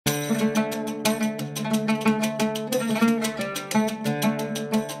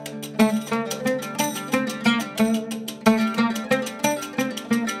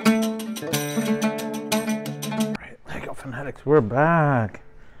We're back.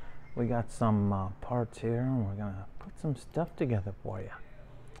 We got some parts here, and we're gonna put some stuff together for you.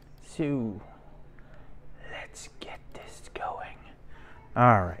 So let's get this going.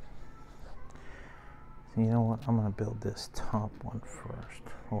 All right. So you know what? I'm gonna build this top one first,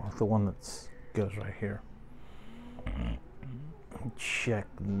 or the one that goes right here. Check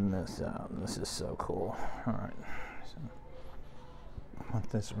this out. This is so cool. All right. So put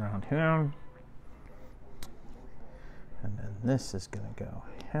this around here. And then this is going to go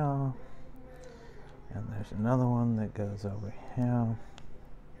here. And there's another one that goes over here.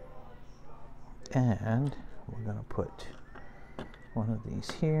 And we're going to put one of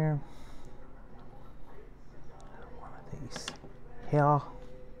these here. One of these here.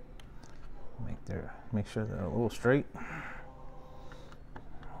 Make sure they're a little straight. And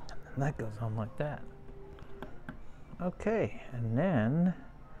that goes on like that. Okay, and then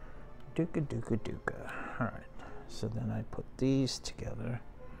dooka. All right. So then I put these together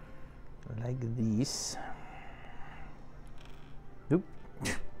like this. Oop,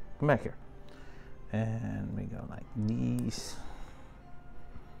 come back here. And we go like these.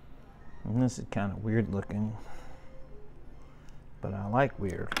 And this is kind of weird looking, but I like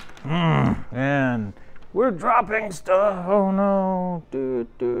weird. And we're dropping stuff. Oh no, dude,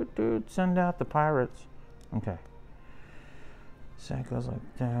 send out the pirates. Okay. So it goes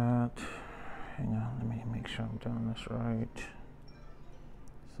like that. Hang on, let me make sure I'm doing this right.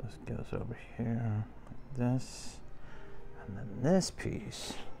 So this goes over here like this, and then this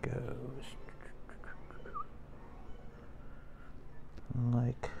piece goes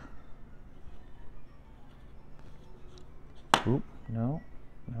like, oop, no,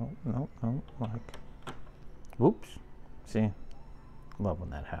 like, whoops, see, love when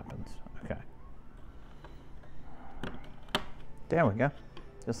that happens. Okay, there we go,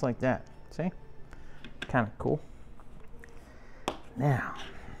 just like that. See? Kind of cool. Now,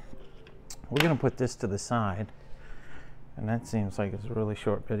 we're going to put this to the side. And that seems like it's a really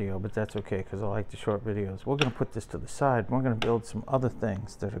short video, but that's okay because I like the short videos. We're going to put this to the side. We're going to build some other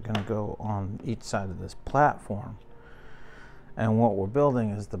things that are going to go on each side of this platform. And what we're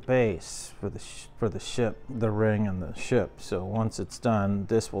building is the base for the ship, the ring and the ship. So once it's done,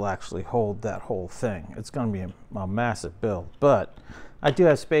 this will actually hold that whole thing. It's going to be a massive build, but I do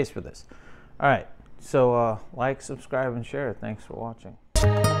have space for this. All right, so like, subscribe, and share. Thanks for watching.